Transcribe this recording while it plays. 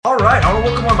All right, I want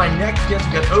to welcome on my next guest.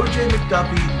 We got OJ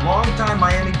McDuffie, longtime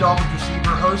Miami Dolphins receiver,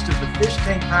 host of the Fish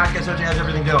Tank Podcast. OJ, how's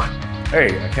everything going?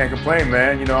 Hey, I can't complain,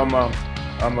 man.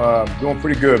 I'm doing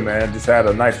pretty good, man. Just had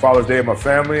a nice Father's Day with my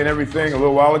family and everything a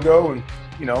little while ago, and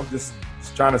just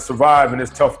trying to survive in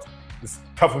this tough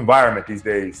environment these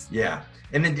days. Yeah,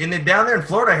 and then down there in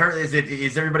Florida, I heard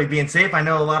is everybody being safe? I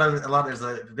know there's a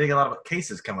lot of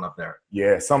cases coming up there.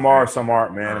 Yeah, some are, some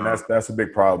aren't, man, and that's a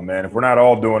big problem, man. If we're not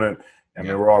all doing it,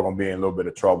 we're all going to be in a little bit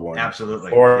of trouble. And absolutely.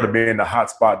 Florida being the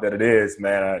hot spot that it is,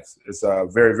 man, it's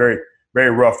very, very, very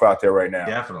rough out there right now.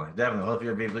 Definitely.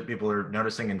 Hopefully people are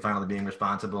noticing and finally being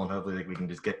responsible, and hopefully we can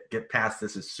just get past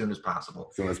this as soon as possible.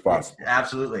 As soon as possible.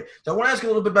 Absolutely. So I want to ask you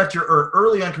a little bit about your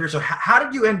early on career. So how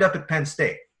did you end up at Penn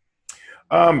State?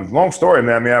 Long story,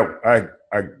 man. I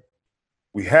mean,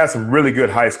 we had some really good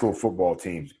high school football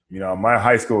teams. My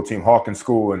high school team, Hawkins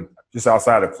School, and just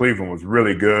outside of Cleveland, was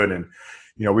really good. And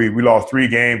we lost 3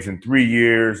 games in 3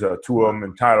 years, 2 of them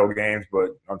in title games, but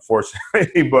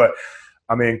unfortunately,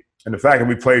 and the fact that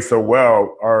we played so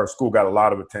well, our school got a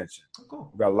lot of attention.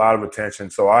 Cool. We got a lot of attention.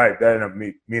 So that ended up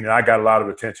meaning I got a lot of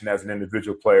attention as an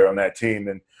individual player on that team,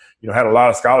 and had a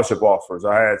lot of scholarship offers.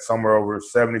 I had somewhere over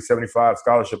 70, 75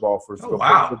 scholarship offers to go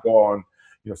play football, and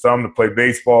some to play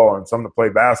baseball and some to play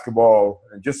basketball.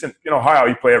 And just in Ohio,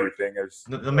 you play everything.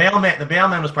 The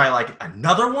mailman was probably like,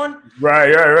 another one?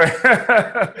 Right.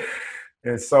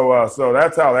 And so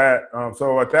that's how that.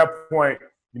 So at that point,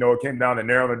 it came down to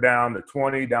narrowing it down to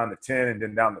 20, down to 10, and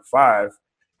then down to 5.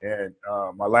 And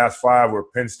my last 5 were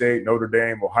Penn State, Notre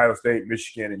Dame, Ohio State,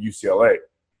 Michigan, and UCLA.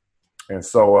 And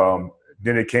so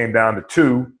then it came down to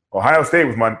 2. Ohio State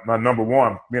was my number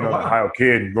 1, being an Ohio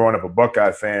kid and growing up a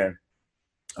Buckeye fan.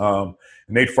 And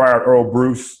they fired Earl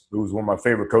Bruce, who was one of my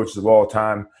favorite coaches of all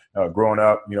time, growing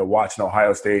up, watching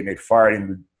Ohio State. And they fired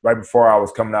him right before I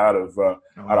was coming out of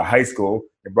high school.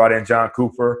 They brought in John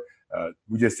Cooper.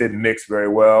 We just didn't mix very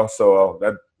well. So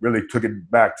that really took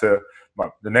it back to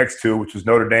the next 2, which was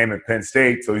Notre Dame and Penn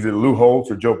State. So either Lou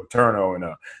Holtz or Joe Paterno, and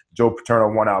Joe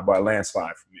Paterno won out by a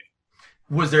landslide for me.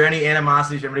 Was there any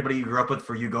animosity from anybody you grew up with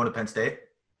for you going to Penn State?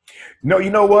 No,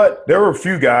 you know what? There were a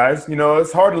few guys.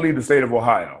 It's hard to leave the state of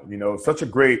Ohio. Such a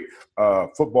great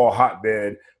football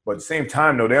hotbed. But at the same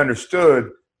time, though, they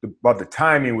understood about the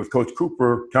timing with Coach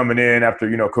Cooper coming in after,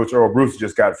 Coach Earl Bruce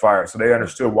just got fired. So they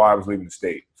understood why I was leaving the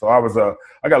state. So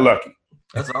I got lucky.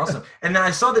 That's awesome. And then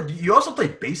I saw that you also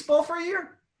played baseball for a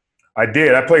year? I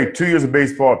did. I played 2 years of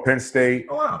baseball at Penn State.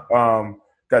 Oh, wow.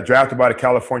 Got drafted by the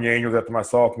California Angels after my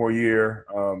sophomore year.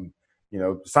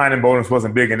 Signing bonus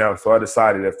wasn't big enough, so I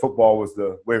decided that football was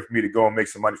the way for me to go and make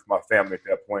some money for my family at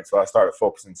that point. So I started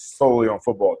focusing solely on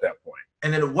football at that point.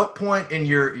 And then at what point in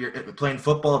your playing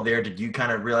football there did you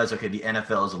kind of realize, okay, the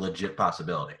NFL is a legit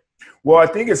possibility? Well, I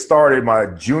think it started my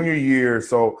junior year.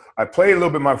 So I played a little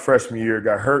bit my freshman year,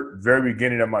 got hurt very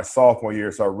beginning of my sophomore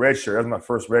year. So I redshirted. That was my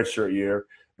first redshirt year.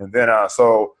 And then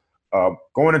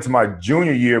going into my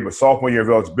junior year, but sophomore year of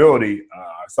eligibility,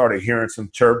 I started hearing some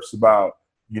chirps about,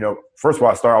 first of all,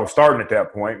 I was starting at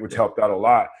that point, which helped out a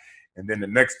lot. And then the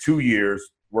next 2 years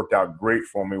worked out great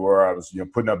for me, where I was,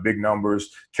 putting up big numbers.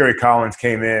 Kerry Collins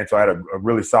came in, so I had a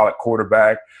really solid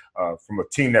quarterback. From a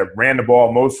team that ran the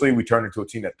ball mostly, we turned into a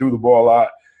team that threw the ball a lot.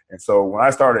 And so when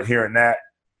I started hearing that,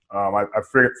 I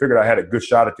figured I had a good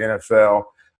shot at the NFL.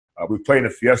 We played in the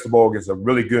Fiesta Bowl against a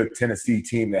really good Tennessee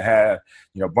team that had,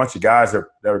 a bunch of guys that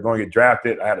were going to get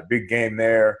drafted. I had a big game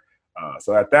there.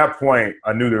 So at that point,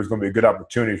 I knew there was going to be a good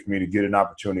opportunity for me to get an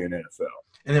opportunity in the NFL.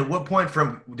 And at what point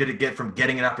did it get from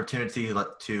getting an opportunity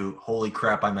to, holy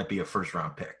crap, I might be a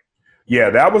first-round pick?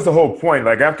 Yeah, that was the whole point.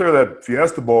 Like after the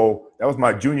Fiesta Bowl, that was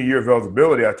my junior year of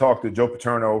eligibility. I talked to Joe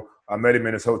Paterno. I met him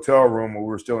in his hotel room when we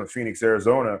were still in Phoenix,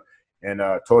 Arizona, and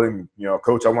told him,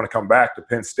 Coach, I want to come back to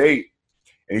Penn State.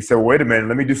 And he said, well, wait a minute,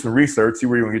 let me do some research, see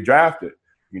where you're going to get drafted.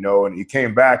 And he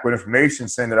came back with information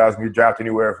saying that I was going to get drafted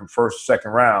anywhere from first,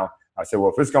 second round. I said,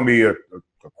 well, if it's going to be a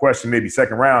question, maybe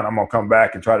second round, I'm going to come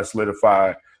back and try to solidify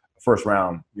a first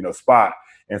round, spot.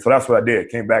 And so that's what I did.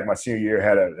 Came back my senior year,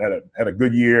 had a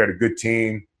good year, had a good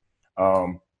team.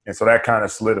 And so that kind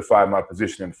of solidified my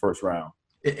position in the first round.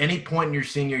 At any point in your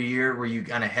senior year were you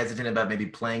kind of hesitant about maybe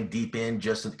playing deep in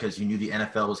just because you knew the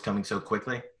NFL was coming so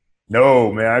quickly?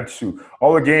 No, man.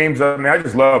 All the games. I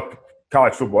just love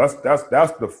college football. That's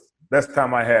the best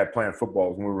time I had playing football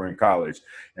was when we were in college.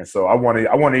 And so I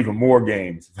wanted even more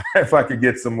games if I could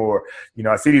get some more.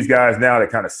 I see these guys now that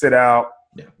kind of sit out,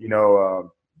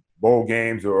 bowl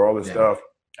games or all this stuff.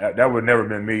 That would never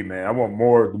been me, man. I want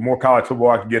more. The more college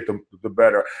football I can get, the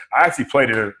better. I actually played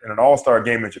in an all-star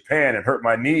game in Japan and hurt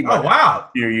my knee my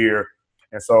senior year.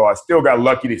 And so I still got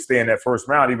lucky to stay in that first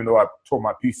round, even though I tore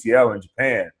my PCL in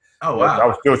Japan. Oh, wow. I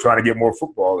was still trying to get more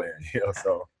football in,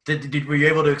 so. Were you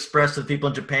able to express to the people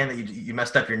in Japan that you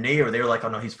messed up your knee, or they were like, oh,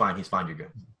 no, he's fine, you're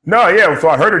good? No, yeah, so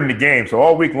I hurt it in the game. So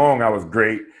all week long I was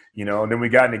great, and then we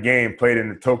got in the game, played in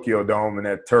the Tokyo Dome, and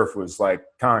that turf was like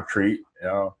concrete,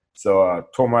 So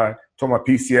tore my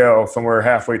PCL somewhere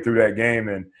halfway through that game,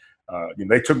 and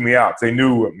they took me out. They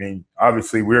knew,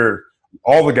 obviously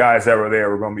all the guys that were there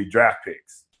were going to be draft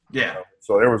picks. Yeah.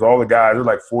 So there was all the guys, there were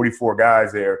like 44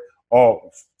 guys there,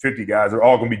 all 50 guys, they're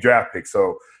all going to be draft picks.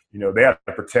 So, they had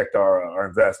to protect our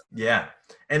investment. Yeah.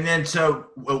 And then, so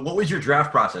what was your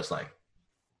draft process like?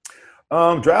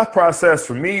 Draft process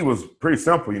for me was pretty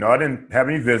simple. I didn't have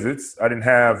any visits. I didn't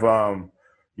have, the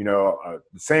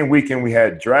same weekend we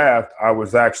had draft, I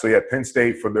was actually at Penn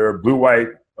State for their blue-white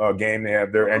game. They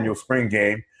have their annual spring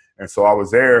game. And so I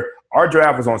was there. Our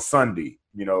draft was on Sunday.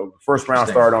 First round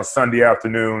started on Sunday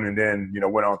afternoon and then,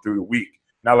 went on through the week.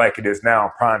 Not like it is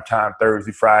now, prime time,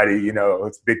 Thursday, Friday,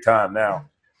 it's big time now.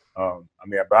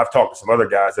 But I've talked to some other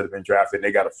guys that have been drafted and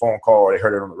they got a phone call or they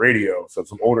heard it on the radio. So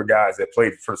some older guys that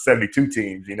played for 72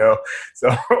 teams, So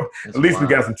at least we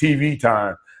got some TV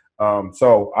time.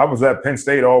 So I was at Penn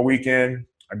State all weekend.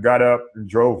 I got up and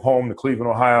drove home to Cleveland,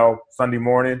 Ohio Sunday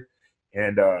morning.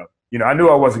 And, I knew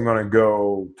I wasn't going to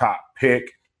go top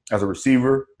pick as a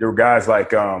receiver. There were guys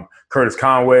like Curtis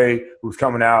Conway, who's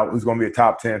coming out, who's going to be a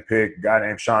top 10 pick. A guy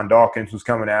named Sean Dawkins, who's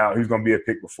coming out. He's going to be a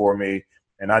pick before me.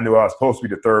 And I knew I was supposed to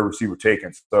be the third receiver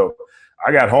taken. So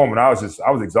I got home and I was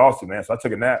exhausted, man. So I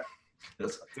took a nap.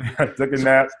 I took a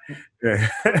nap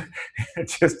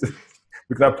just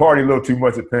because I partied a little too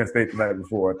much at Penn State the night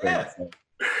before, I think. Yeah. So.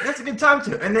 That's a good time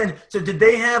too. And then, so did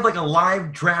they have like a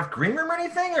live draft green room or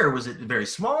anything, or was it very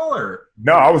small? Or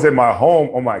no, I was at my home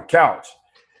on my couch,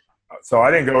 so I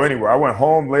didn't go anywhere. I went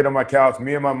home, laid on my couch.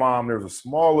 Me and my mom. There was a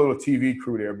small little TV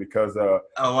crew there because oh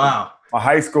wow, my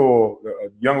high school, a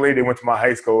young lady that went to my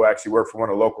high school actually worked for one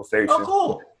of the local stations. Oh,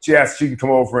 cool. She asked if she can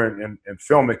come over and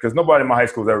film it because nobody in my high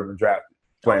school has ever been drafted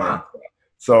playing. Oh, wow.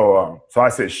 So I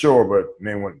said sure, but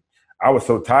when I was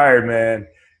so tired, man.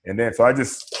 And then, so I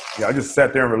just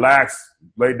sat there and relaxed,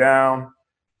 laid down,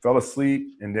 fell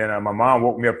asleep. And then my mom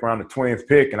woke me up around the 20th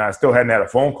pick, and I still hadn't had a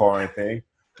phone call or anything,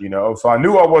 So I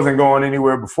knew I wasn't going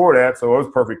anywhere before that, so it was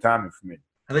perfect timing for me.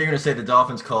 I thought you were going to say the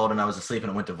Dolphins called and I was asleep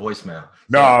and it went to voicemail.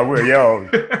 No, I don't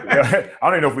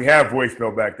even know if we had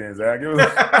voicemail back then, Zach. It was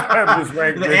just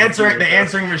the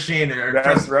answering machine.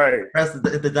 That's right. Press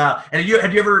the dial. And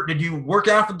did you work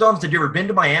out for the Dolphins? Did you ever been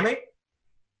to Miami?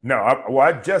 No,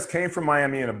 I just came from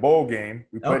Miami in a bowl game.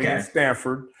 We played against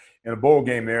Stanford in a bowl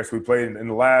game there. So we played in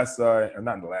the last, not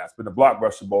in the last, but the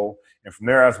Blockbuster Bowl. And from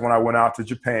there, that's when I went out to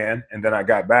Japan. And then I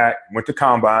got back, went to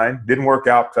Combine, didn't work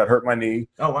out because I hurt my knee.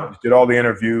 Oh, wow. Did all the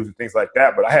interviews and things like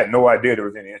that. But I had no idea there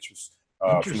was any interest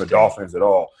from the Dolphins at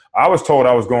all. I was told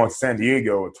I was going to San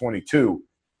Diego at 22.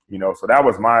 So that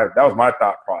was my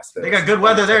thought process. They got good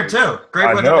weather there too.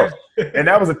 Great weather there. And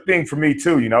that was a thing for me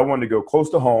too. I wanted to go close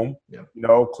to home.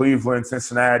 Yeah. Cleveland,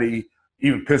 Cincinnati,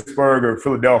 even Pittsburgh or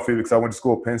Philadelphia because I went to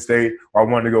school at Penn State. Or I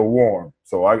wanted to go warm,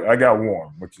 so I got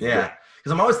warm. Which is good.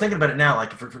 Because I'm always thinking about it now.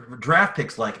 Like for draft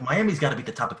picks, like Miami's got to be at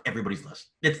the top of everybody's list.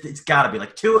 It's got to be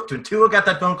like Tua got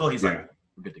that phone call. He's like,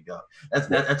 we're good to go.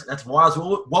 That's wild.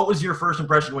 So what was your first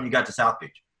impression when you got to South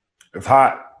Beach? It's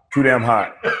hot, too damn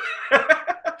hot.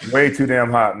 Way too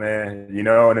damn hot, man.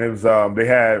 And it was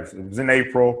it was in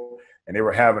April and they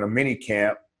were having a mini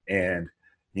camp and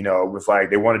it was like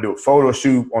they wanted to do a photo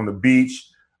shoot on the beach.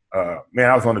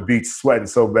 Man, I was on the beach sweating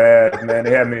so bad, man.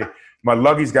 They had me my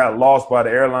luggage got lost by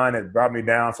the airline that brought me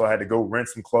down, so I had to go rent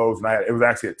some clothes and it was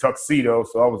actually a tuxedo,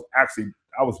 so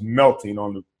I was melting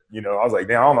on the I was like,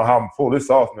 damn, I don't know how I'm gonna pull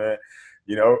this off, man.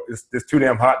 It's too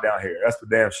damn hot down here. That's for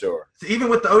damn sure. So even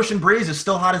with the ocean breeze, it's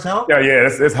still hot as hell? Yeah,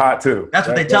 it's hot too. That's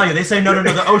what they tell you. They say, no,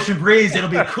 the ocean breeze, it'll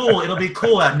be cool. It'll be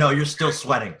cool. No, you're still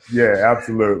sweating. Yeah,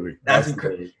 absolutely. That's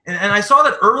incredible. And I saw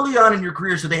that early on in your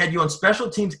career, so they had you on special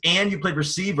teams and you played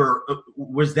receiver.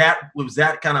 Was that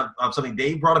kind of something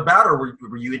they brought about, or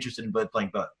were you interested in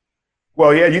playing both?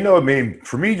 Well, yeah,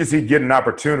 for me, just getting an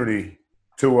opportunity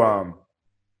to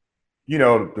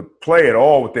to play at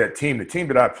all with that team. The team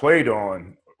that I played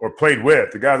on or played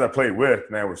with, the guys I played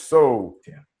with, man, were so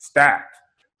stacked.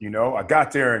 I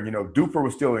got there and, Duper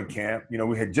was still in camp.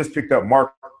 We had just picked up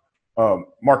Mark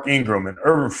Ingram and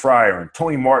Irvin Fryer and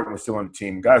Tony Martin was still on the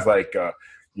team. Guys like,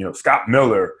 Scott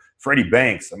Miller, Freddie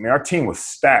Banks. Our team was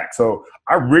stacked. So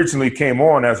I originally came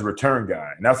on as a return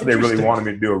guy, and that's what they really wanted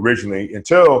me to do originally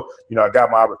until, I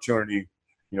got my opportunity,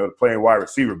 to play in wide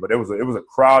receiver. But it was a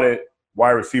crowded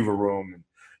wide receiver room, and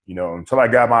until I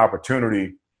got my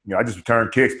opportunity, I just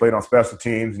returned kicks, played on special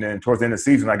teams, and then towards the end of the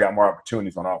season, I got more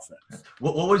opportunities on offense.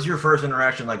 What was your first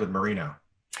interaction like with Marino?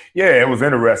 Yeah, it was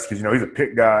interesting because, he's a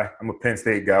Pitt guy. I'm a Penn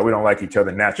State guy. We don't like each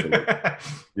other naturally,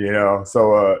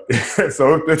 So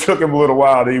so it took him a little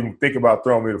while to even think about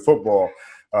throwing me the football.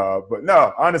 But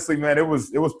no, honestly, man, it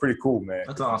was pretty cool, man.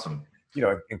 That's awesome.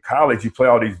 In college, you play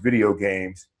all these video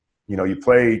games. You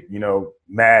play,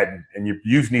 Madden, and you're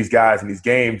using these guys in these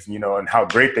games, and how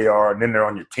great they are, and then they're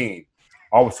on your team.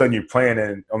 All of a sudden, you're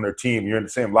playing on their team. You're in the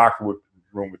same locker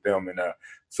room with them, and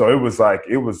so it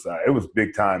was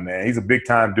big time, man. He's a big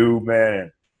time dude, man,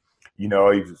 and he's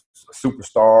a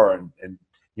superstar, and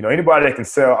anybody that can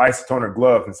sell isotoner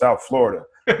gloves in South Florida,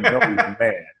 he's the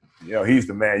man. He's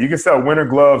the man. You can sell winter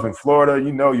gloves in Florida,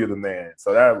 you're the man.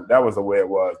 So that was the way it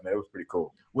was, man. It was pretty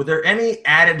cool. Were there any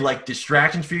added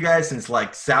distractions for you guys since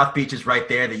South Beach is right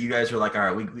there that you guys were all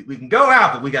right, we can go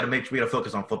out, but we got to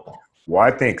focus on football? Well,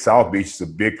 I think South Beach is a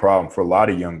big problem for a lot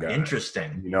of young guys.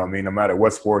 Interesting. No matter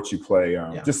what sports you play,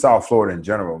 just South Florida in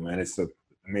general, man.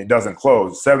 It doesn't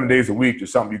close. 7 days a week,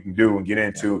 there's something you can do and get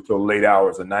into till late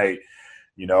hours of night.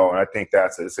 And I think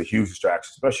it's a huge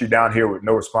distraction, especially down here with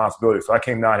no responsibility. So I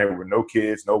came down here with no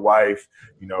kids, no wife,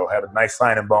 had a nice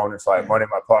signing bonus, so I had money in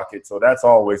my pocket. So that's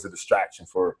always a distraction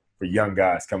for young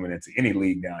guys coming into any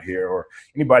league down here, or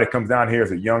anybody comes down here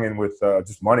as a youngin' with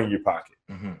just money in your pocket.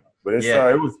 Mm-hmm. But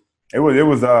it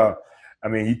was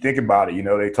you think about it,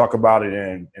 they talk about it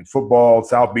in football,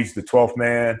 South Beach, the 12th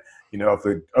man. If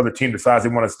the other team decides they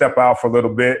want to step out for a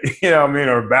little bit,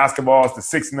 or basketball, it's the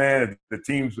sixth man. The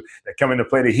teams that come in to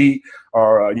play the Heat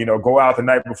or, go out the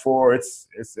night before, it's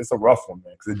a rough one,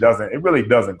 man, because it really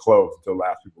doesn't close until the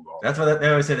last people go. That's why they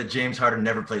always say that James Harden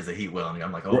never plays the Heat well. And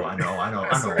I'm like, oh, I know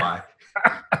why.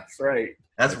 That's right.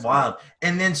 That's wild.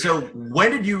 And then, so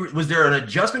was there an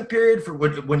adjustment period for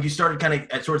when you started kind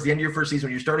of towards the end of your first season,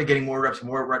 when you started getting more reps,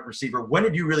 more rep receiver? When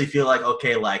did you really feel like,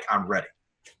 okay, I'm ready?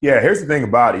 Yeah, here's the thing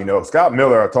about it. Scott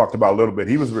Miller, I talked about a little bit.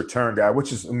 He was a return guy,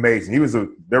 which is amazing. He was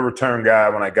their return guy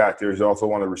when I got there. He's also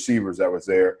one of the receivers that was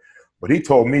there. But he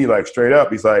told me, straight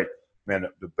up, he's like, man,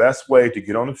 the best way to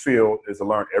get on the field is to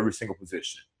learn every single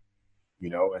position.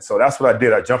 And so that's what I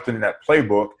did. I jumped into that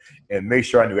playbook and made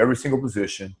sure I knew every single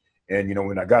position. And,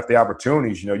 when I got the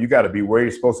opportunities, you got to be where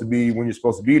you're supposed to be when you're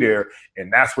supposed to be there.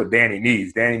 And that's what Danny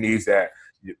needs. Danny needs that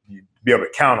you be able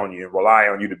to count on you and rely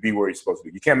on you to be where you're supposed to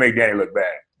be. You can't make Danny look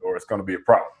bad or it's going to be a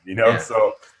problem, Yeah.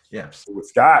 So with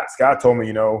Scott told me,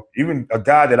 even a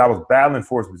guy that I was battling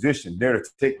for his position there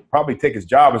to probably take his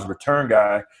job as a return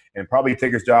guy and probably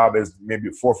take his job as maybe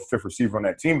a fourth or fifth receiver on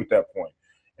that team at that point.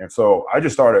 And so I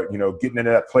just started, getting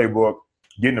into that playbook,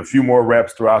 getting a few more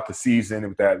reps throughout the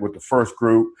season with the first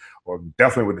group, or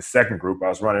definitely with the second group. I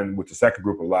was running with the second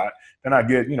group a lot. Then I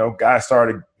get, guys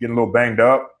started getting a little banged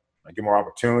up. I get more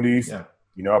opportunities. Yeah.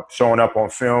 Showing up on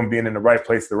film, being in the right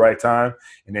place at the right time.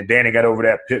 And then Danny got over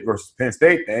that Pitt versus Penn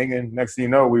State thing, and next thing you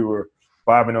know, we were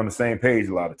vibing on the same page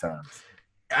a lot of times.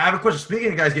 I have a question.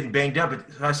 Speaking of guys getting banged up,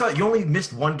 I saw you only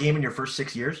missed one game in your first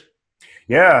 6 years.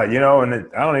 Yeah, and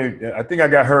I think I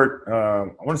got hurt.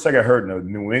 I want to say I got hurt in the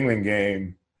New England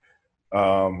game.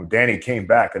 Danny came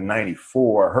back in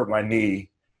 '94. I hurt my knee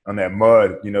on that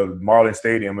mud. Marlin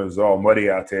Stadium, it was all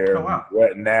muddy out there,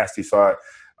 wet and nasty. So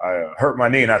I hurt my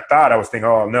knee, and I thought I was thinking,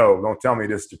 oh, no, don't tell me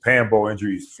this Japan Bowl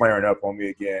injury is flaring up on me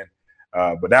again.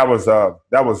 But that was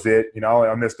it.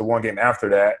 I missed the one game after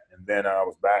that, and then I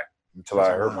was back until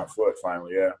I hurt my foot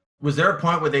finally, yeah. Was there a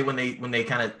point where when they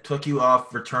kind of took you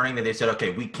off returning that they said,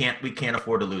 okay, we can't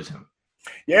afford to lose him?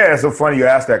 Yeah, it's so funny you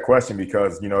asked that question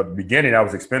because, at the beginning I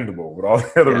was expendable with all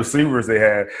the other receivers they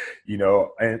had,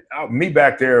 and me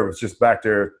back there was just back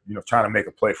there, trying to make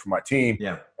a play for my team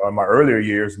in my earlier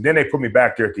years. And then they put me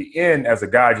back there at the end as a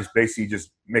guy just basically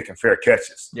just making fair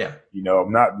catches. Yeah.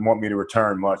 Not want me to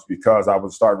return much because I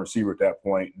was a starting receiver at that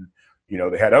point. And,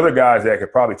 they had other guys that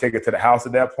could probably take it to the house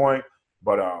at that point.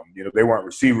 But they weren't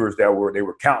receivers they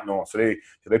were counting on. So they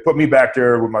put me back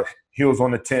there with my heels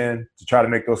on the 10 to try to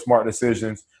make those smart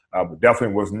decisions. But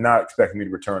definitely was not expecting me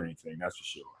to return anything. That's for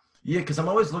sure. Yeah, because I'm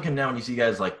always looking now when you see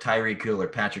guys like Tyreek Hill or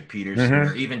Patrick Peterson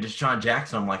or even Deshaun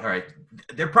Jackson. I'm like, all right,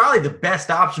 they're probably the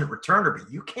best option at returner,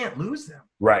 but you can't lose them.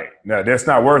 Right. No, that's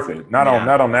not worth it. Not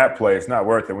on that play. It's not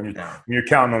worth it. When you're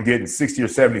counting on getting 60 or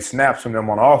 70 snaps from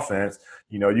them on offense,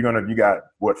 you got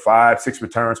what 5-6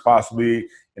 returns possibly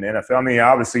in the NFL. I mean,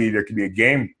 obviously there could be a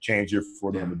game changer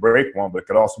for them to break one, but it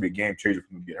could also be a game changer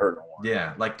for them to get hurt on one.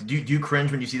 Yeah, like do you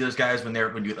cringe when you see those guys when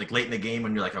you like late in the game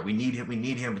when you're like, oh, we need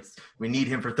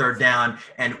him for third down,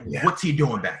 and what's he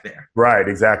doing back there? Right,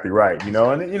 exactly right. And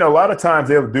a lot of times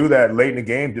they'll do that late in the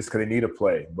game just because they need a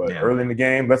play, but early in the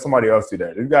game, let somebody else do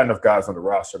that. They've got enough guys on the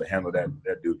roster to handle that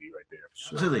duty right there.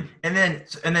 Sure. Absolutely. And then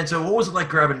so what was it like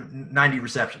grabbing 90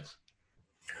 receptions?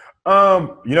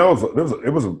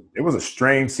 It was a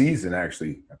strange season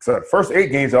actually. So the first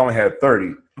 8 games I only had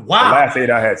 30. Wow. The last 8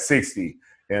 I had 60.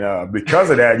 And because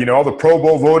of that, all the Pro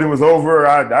Bowl voting was over.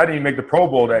 I didn't even make the Pro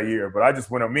Bowl that year, but I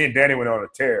just went on. Me and Danny went on a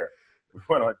tear. We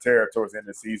went on a tear towards the end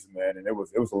of the season, man, and it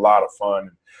was a lot of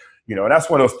fun. And that's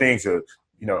one of those things that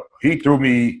he threw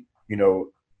me.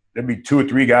 There'd be 2 or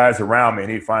 3 guys around me,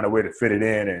 and he'd find a way to fit it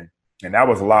in, and that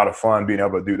was a lot of fun being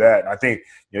able to do that. And I think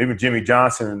even Jimmy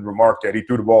Johnson remarked that he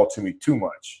threw the ball to me too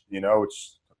much.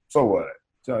 Which so what?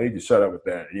 So he just shut up with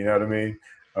that. You know what I mean?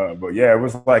 But yeah, it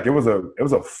was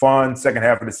a fun second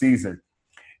half of the season.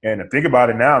 And to think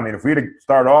about it now, I mean, if we'd have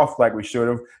started off like we should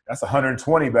have, that's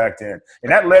 120 back then.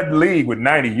 And that led the league with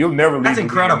 90. You'll never lead the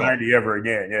league with 90 ever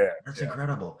again. Yeah. That's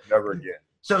incredible. Never again.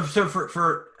 So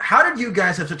for how did you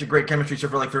guys have such a great chemistry? So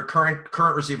for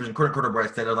current receivers and current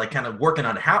quarterbacks that are like kind of working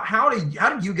on it, how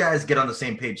did you guys get on the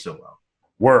same page so well?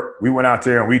 Work. We went out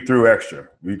there and we threw extra.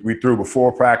 We threw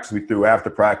before practice. We threw after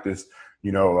practice.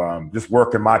 Just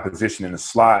working my position in the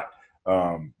slot.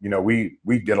 We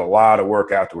did a lot of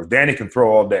work afterwards. Danny can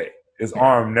throw all day. His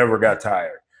arm never got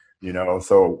tired.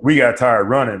 So we got tired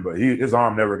running, but his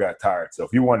arm never got tired. So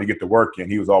if you wanted to get the work in,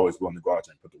 he was always willing to go out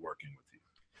there and put the work in with you.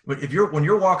 But when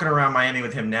you're walking around Miami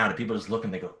with him now, do people just look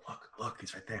and they go, look,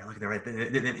 he's right there. Look, they're right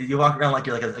there. You walk around like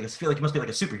you're feel like you must be like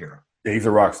a superhero. Yeah, he's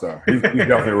a rock star. He's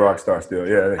definitely a rock star still.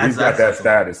 Yeah, he's got that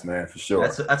status, man, for sure.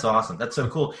 That's awesome. That's so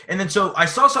cool. And then so I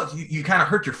saw something. You kind of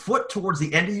hurt your foot towards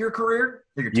the end of your career.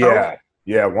 Your toe.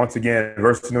 Yeah. Once again,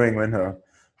 versus New England,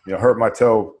 hurt my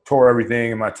toe, tore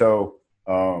everything in my toe,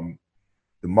 the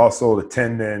muscle, the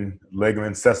tendon,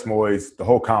 ligament, sesamoids, the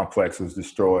whole complex was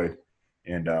destroyed,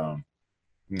 and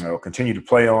continued to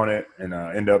play on it and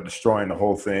end up destroying the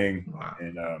whole thing. Wow.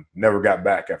 And never got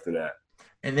back after that.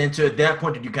 And then, so at that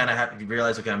point, did you kind of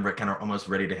realize, okay, I'm kind of almost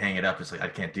ready to hang it up? It's like, I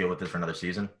can't deal with this for another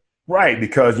season? Right,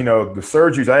 because, the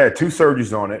surgeries, I had 2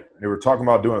 surgeries on it. They were talking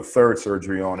about doing a 3rd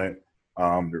surgery on it.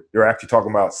 They're actually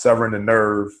talking about severing the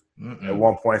nerve at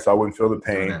one point so I wouldn't feel the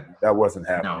pain. That wasn't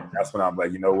happening. No. That's when I'm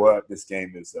like, you know what? This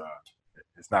game is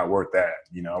it's not worth that.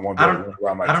 I want to be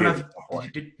around my kids.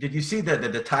 Did you see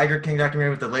the Tiger King documentary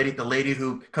with the lady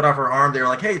who cut off her arm? They were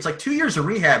like, hey, it's like 2 years of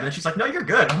rehab. And then she's like, no, you're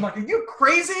good. I'm like, are you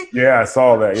crazy? Yeah, I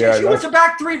saw that. Yeah, she went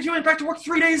back to work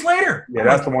 3 days later. Yeah,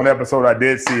 that's the one episode I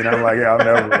did see. And I'm like, yeah, I'll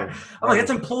never. I'm like, it's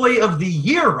employee of the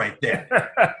year right there.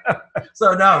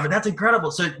 So no, but that's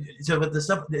incredible. So with the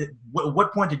stuff,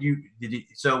 what point did you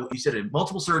so you said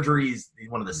multiple surgeries,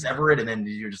 you wanted to sever it, and then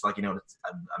you're just like, I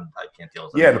can't deal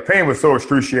with it. Yeah, the pain was so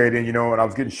excruciating, and I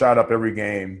was getting shot up every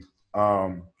game.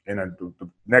 And the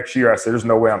next year I said, there's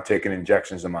no way I'm taking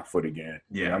injections in my foot again.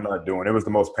 Yeah, I'm not doing it. It was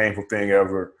the most painful thing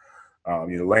ever.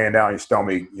 Laying down your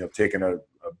stomach, taking a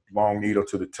long needle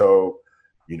to the toe,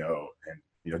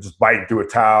 and just biting through a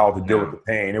towel to deal with the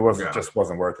pain. It just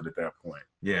wasn't worth it at that point.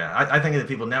 Yeah, I think that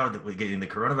people now that we're getting the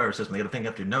coronavirus system, they got to think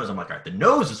up your nose. I'm like, all right, the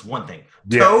nose is one thing.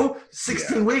 Toe,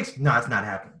 16 weeks? No, it's not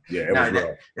happening.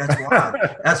 Yeah, that's wild.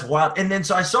 That's wild. And then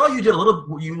so I saw you did a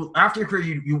little. After your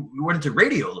career, you went into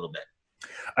radio a little bit.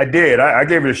 I did. I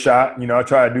gave it a shot. I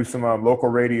tried to do some local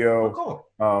radio. Oh,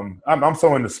 cool. I'm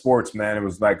so into sports, man. It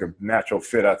was like a natural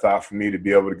fit, I thought, for me to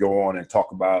be able to go on and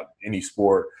talk about any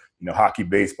sport. Hockey,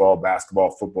 baseball,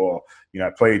 basketball, football. I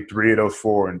played 3 of those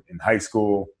 4 in high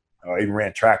school. Even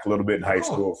ran track a little bit in high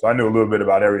school. So I knew a little bit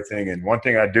about everything. And one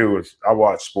thing I do is I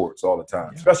watch sports all the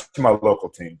time, especially my local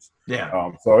teams.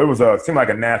 Yeah. So it seemed like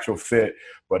a natural fit.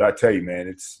 But I tell you,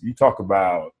 man, you talk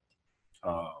about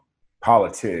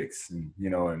politics and,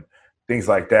 and things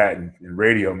like that in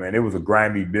radio, man. It was a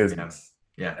grimy business.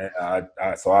 Yeah.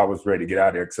 And so I was ready to get out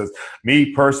of there. Because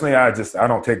me personally, I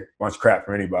don't take much crap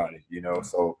from anybody,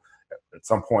 So at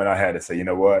some point I had to say, you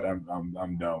know what,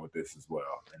 I'm done with this as well.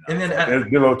 And then there's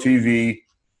Billo TV,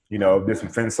 did some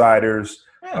Finsiders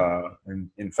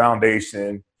and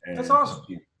Foundation. And, that's awesome.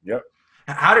 Yep.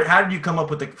 How did you come up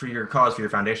with for your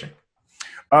foundation?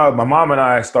 My mom and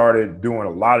I started doing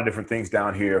a lot of different things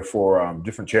down here for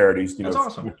different charities. That's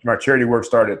awesome. My charity work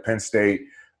started at Penn State.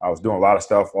 I was doing a lot of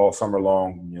stuff all summer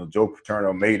long. Joe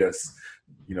Paterno made us,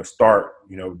 start,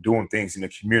 doing things in the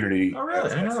community. Oh, really?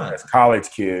 As college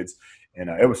kids. And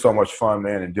it was so much fun,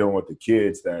 man, and dealing with the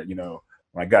kids that,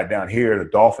 when I got down here, the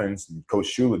Dolphins and Coach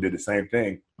Shula did the same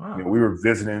thing. Wow. You know, we were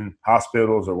visiting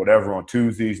hospitals or whatever on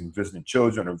Tuesdays and visiting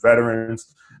children or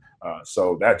veterans.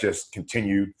 So that just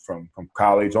continued from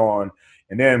college on.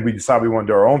 And then we decided we wanted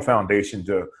to do our own foundation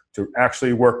to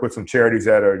actually work with some charities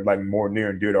that are like more near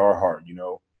and dear to our heart, you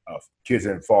know, kids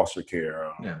in foster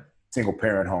care, single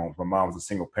parent homes. My mom was a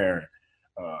single parent,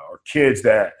 or kids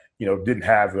that, you know, didn't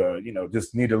have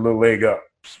just need a little leg up.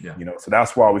 Yeah. You know, so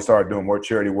that's why we started doing more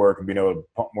charity work and being able to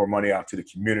pump more money out to the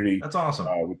community. That's awesome.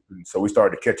 So we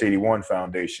started the Catch 81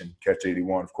 Foundation. Catch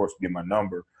 81, of course, would be my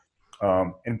number.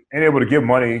 And able to give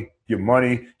money,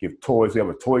 give toys. We have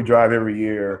a toy drive every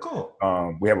year. Oh,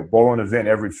 cool. We have a bowling event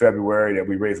every February that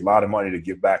we raise a lot of money to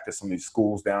give back to some of these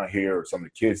schools down here or some of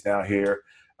the kids down here.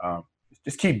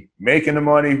 Just keep making the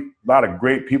money. A lot of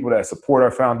great people that support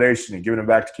our foundation and giving them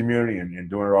back to the community and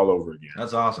doing it all over again.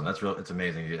 That's awesome. That's real. It's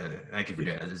amazing. Thank you for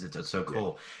doing it. It's so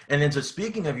cool. And then, so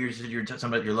speaking of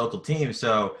your local team,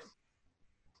 so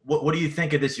what do you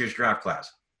think of this year's draft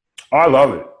class? Oh, I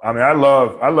love it. I mean, I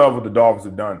love what the Dolphins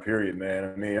have done, period,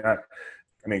 man.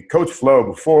 I mean, Coach Flo,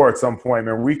 before at some point,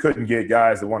 man, we couldn't get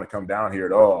guys that want to come down here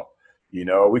at all. You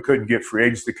know, we couldn't get free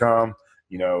agents to come.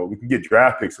 You know, we can get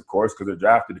draft picks, of course, because they're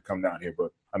drafted to come down here.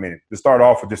 But, I mean, to start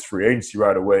off with this free agency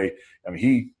right away,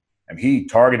 he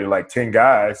targeted like 10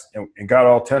 guys and got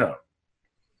all 10 of them.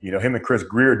 You know, him and Chris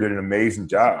Greer did an amazing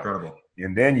job. Incredible.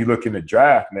 And then you look in the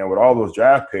draft, man, with all those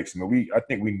draft picks, I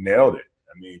think we nailed it.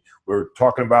 I mean, we're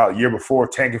talking about a year before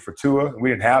tanking for Tua, and we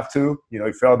didn't have to. You know,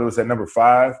 he fell to us at number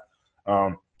 5.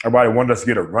 Everybody wanted us to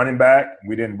get a running back.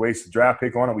 We didn't waste the draft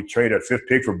pick on it. We traded a 5th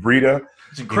pick for Breida.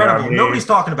 It's incredible. You know what I mean? Nobody's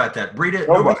talking about that. Breida,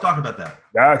 nobody's talking about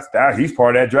that. He's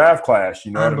part of that draft class.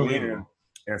 You know what I mean?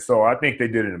 And so I think they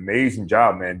did an amazing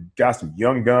job, man. Got some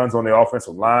young guns on the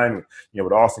offensive line,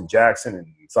 with Austin Jackson and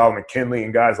Solomon Kinley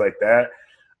and guys like that.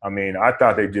 I mean, I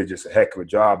thought they did just a heck of a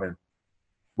job. And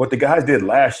what the guys did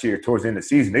last year towards the end of the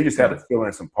season, they just had to fill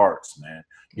in some parts, man.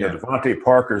 You know, Devontae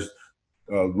Parker's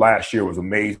last year was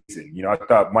amazing. You know, I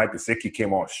thought Mike Gesicki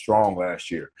came on strong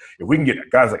last year. If we can get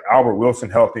guys like Albert Wilson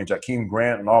healthy and Jakeem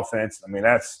Grant on offense, I mean,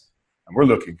 we're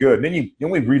looking good. And then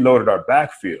we reloaded our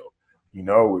backfield, you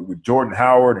know, with Jordan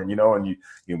Howard and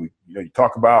you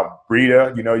talk about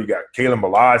Breida, you know, you got Kalen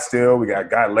Ballard still, we got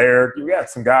Guy Laird, we got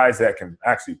some guys that can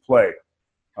actually play.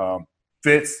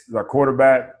 Fitz, our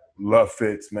quarterback, love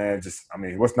Fitz, man.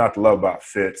 What's not to love about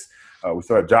Fitz? We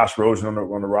still have Josh Rosen on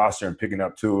the roster and picking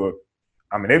up Tua.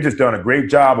 I mean, they've just done a great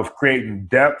job of creating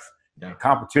depth and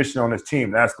competition on this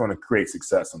team. That's going to create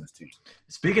success on this team.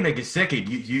 Speaking of Gesicki,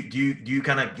 do you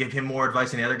kind of give him more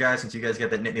advice than the other guys since you guys got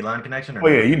that Nittany Lion connection? Or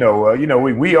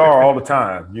we are all the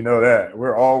time. You know that.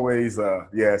 We're always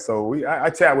So I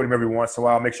chat with him every once in a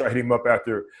while. Make sure I hit him up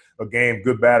after a game,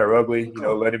 good, bad, or ugly. You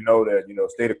know, let him know that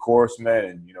stay the course, man,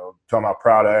 and tell him how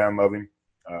proud I am of him.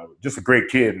 Just a great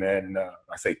kid, man. And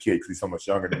I say kid because he's so much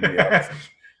younger than me.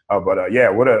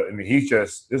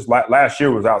 This last year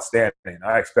was outstanding.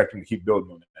 I expect him to keep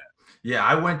building on that. Yeah,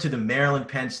 I went to the Maryland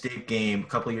Penn State game a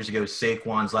couple of years ago,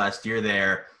 Saquon's last year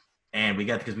there, and we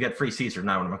got free seats. Or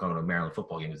not when I'm going to a Maryland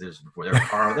football game, because this was before they were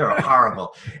horrible. They were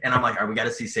horrible. And I'm like, all right, we got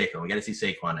to see Saquon. We got to see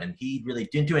Saquon. And he really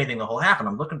didn't do anything the whole half. And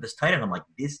I'm looking at this tight end. I'm like,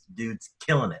 this dude's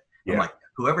killing it. Yeah. I'm like,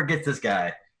 whoever gets this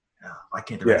guy. Why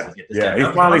can't the rest get this guy?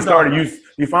 He finally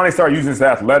started using his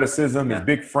athleticism, his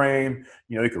big frame.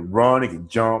 He could run, he could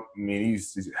jump. I mean,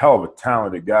 he's a hell of a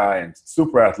talented guy and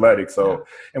super athletic. So,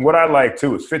 and what I like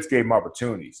too is Fitz gave him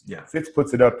opportunities. Yeah, Fitz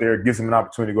puts it up there, gives him an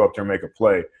opportunity to go up there and make a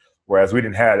play. Whereas we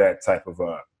didn't have that type of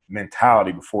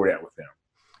mentality before that with him.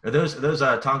 Are those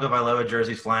Tonga Vailoa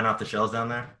jerseys flying off the shelves down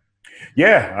there?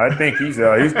 Yeah, I think he's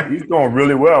doing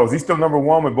really well. Is he still number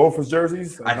 1 with both his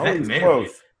jerseys? I think maybe.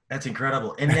 Close. That's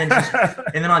incredible. And then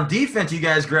and then on defense, you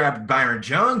guys grabbed Byron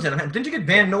Jones, and didn't you get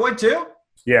Van Noy too?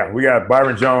 Yeah, we got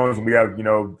Byron Jones, and we got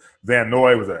Van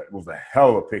Noy was a hell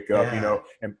of a pickup.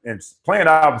 And playing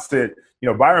opposite,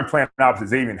 Byron playing opposite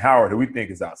Xavier Howard, who we think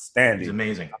is outstanding. He's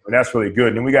amazing. That's really good.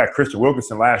 And then we got Christian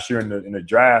Wilkinson last year in the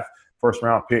draft, first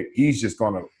round pick. He's just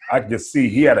I can just see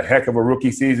he had a heck of a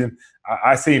rookie season.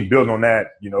 I see him building on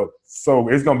that. So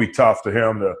it's gonna be tough for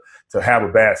him to have a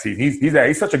bad season.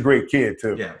 He's such a great kid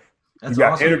too. Yeah. He's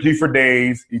got awesome energy for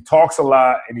days. He talks a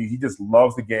lot, and he just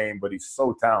loves the game. But he's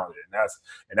so talented, and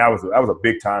that was a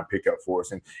big time pickup for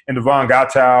us. And Devon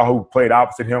Gatow, who played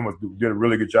opposite him, did a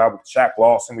really good job with Shaq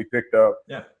Lawson. We picked up.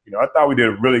 Yeah, I thought we did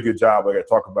a really good job. Like I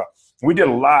talk about, we did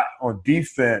a lot on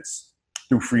defense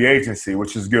through free agency,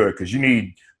 which is good because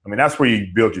that's where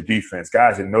you build your defense.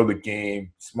 Guys that know the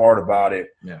game, smart about it.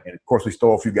 Yeah. And of course, we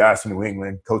stole a few guys from New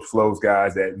England, Coach Flo's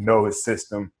guys that know his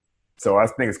system. So I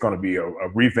think it's going to be a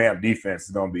revamped defense.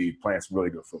 It's going to be playing some really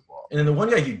good football. And then the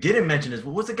one guy you didn't mention is,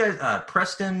 what's the guy,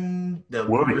 Preston, the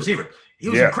receiver? He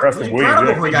was Preston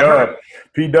incredible before he got hurt.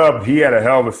 P-Dub, he had a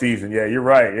hell of a season. Yeah, you're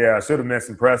right. Yeah, I should have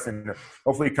mentioned Preston.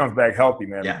 Hopefully he comes back healthy,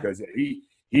 man, because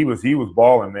he was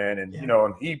balling, man. And, you know,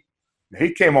 and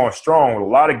he came on strong with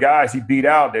a lot of guys he beat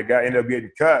out that ended up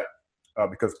getting cut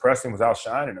because Preston was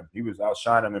outshining him. He was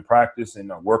outshining him in practice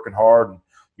and working hard. And,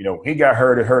 you know, he got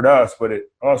hurt, it hurt us, but it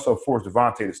also forced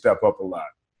Devontae to step up a lot.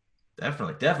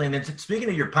 Definitely. And then speaking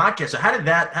of your podcast, so how did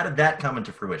that come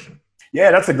into fruition?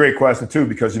 Yeah, that's a great question too,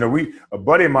 because, you know, a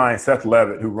buddy of mine, Seth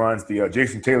Levitt, who runs the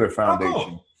Jason Taylor Foundation. Oh,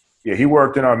 cool. Yeah, he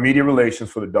worked in our media relations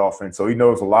for the Dolphins, so he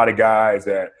knows a lot of guys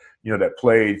that, you know, that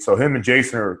played. So him and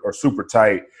Jason are super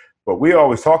tight. But we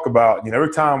always talk about, you know,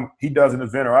 every time he does an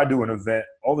event or I do an event,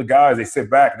 all the guys, they sit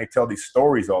back and they tell these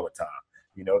stories all the time.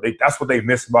 You know, that's what they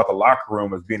miss about the locker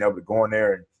room, is being able to go in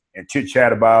there and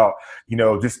chit-chat about, you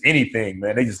know, just anything,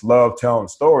 man. They just love telling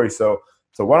stories. So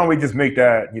why don't we just make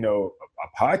that, you know,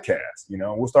 a podcast? You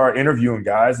know, we'll start interviewing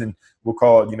guys and we'll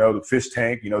call it, you know, the Fish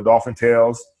Tank, you know, Dolphin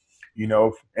Tales, you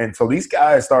know. And so these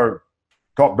guys started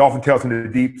Dolphin Tales into the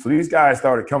Deep. So these guys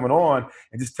started coming on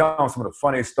and just telling some of the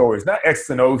funniest stories, not X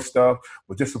and O stuff,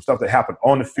 but just some stuff that happened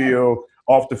on the field,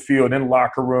 off the field, in the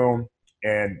locker room.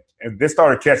 And they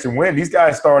started catching wind. These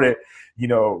guys started, you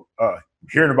know,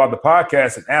 hearing about the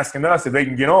podcast and asking us if they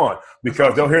can get on,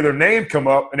 because they'll hear their name come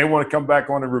up and they want to come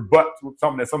back on and rebut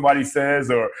something that somebody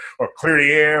says or clear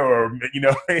the air, or, you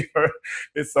know,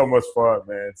 it's so much fun,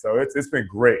 man. So it's been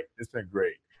great. It's been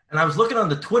great. And I was looking on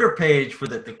the Twitter page for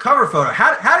the cover photo.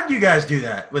 How did you guys do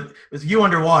that with you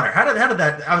underwater? How did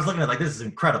that? I was looking at like, this is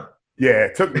incredible. Yeah,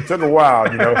 it took a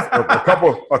while, you know,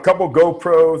 a couple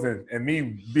GoPros and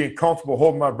me being comfortable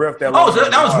holding my breath that long. Oh, so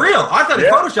that was real. I thought he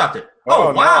photoshopped it.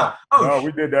 Oh, wow. No,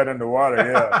 we did that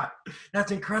underwater, yeah.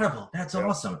 That's incredible. That's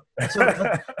awesome. That's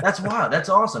wild. That's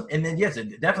awesome. And then, yes,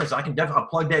 definitely. So I'll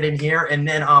plug that in here. And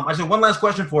then I said one last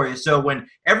question for you. So when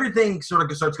everything sort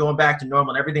of starts going back to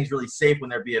normal and everything's really safe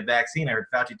when there be a vaccine, I heard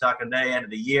Fauci talking today, end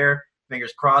of the year,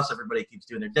 fingers crossed, everybody keeps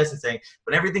doing their distancing.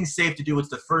 When everything's safe to do, what's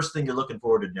the first thing you're looking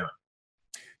forward to doing?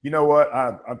 You know what?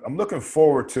 I'm looking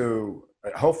forward to,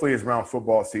 hopefully it's around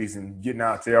football season, getting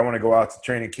out there. I want to go out to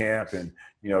training camp and,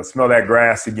 you know, smell that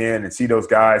grass again and see those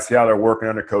guys, see how they're working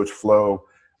under Coach Flo.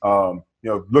 You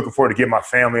know, looking forward to get my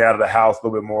family out of the house a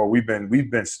little bit more. We've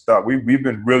been stuck. We've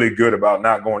been really good about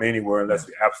not going anywhere unless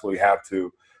we absolutely have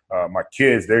to. My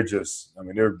kids, they're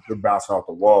bouncing off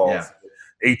the walls. Yeah.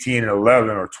 18 and 11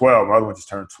 or 12. My other one just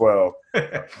turned 12.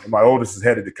 My oldest is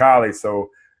headed to college. So,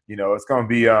 you know, it's going to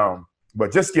be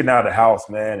but just getting out of the house,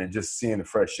 man, and just seeing the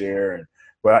fresh air.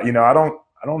 But, you know, I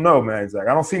don't know, man. It's like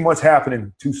I don't see much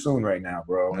happening too soon right now,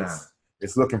 bro. Nah.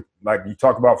 It's looking like you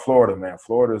talk about Florida, man.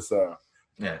 Florida's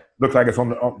looks like it's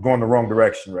going the wrong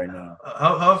direction right now.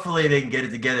 Hopefully they can get it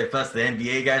together. Plus, the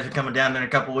NBA guys are coming down there in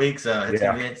a couple of weeks. It's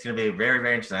going to be very,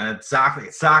 very interesting. And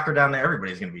soccer down there.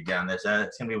 Everybody's going to be down there. So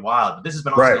it's going to be wild. But this has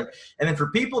been awesome. Right. And then for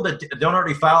people that don't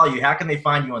already follow you, how can they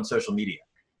find you on social media?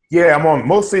 Yeah, I'm on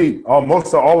most of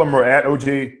all of them are at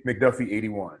OJ McDuffie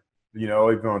 81. You know,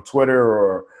 even on Twitter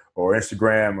or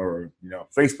Instagram or, you know,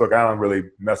 Facebook. I don't really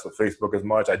mess with Facebook as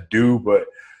much. I do, but,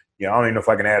 you know, I don't even know if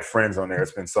I can add friends on there.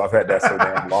 I've had that so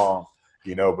damn long,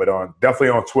 you know, but definitely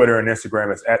on Twitter and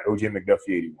Instagram, it's at OJ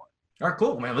McDuffie 81. All right,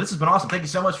 cool, man. Well, this has been awesome. Thank you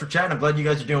so much for chatting. I'm glad you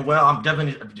guys are doing well. I'm telling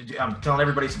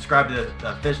everybody, subscribe to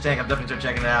the Fish Tank. I'm definitely start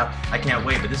checking it out. I can't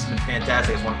wait, but this has been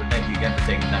fantastic. I just wanted to thank you again for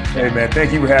taking the time to chat. Hey, man,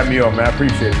 thank you for having me on, man. I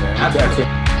appreciate it, man.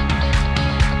 Absolutely.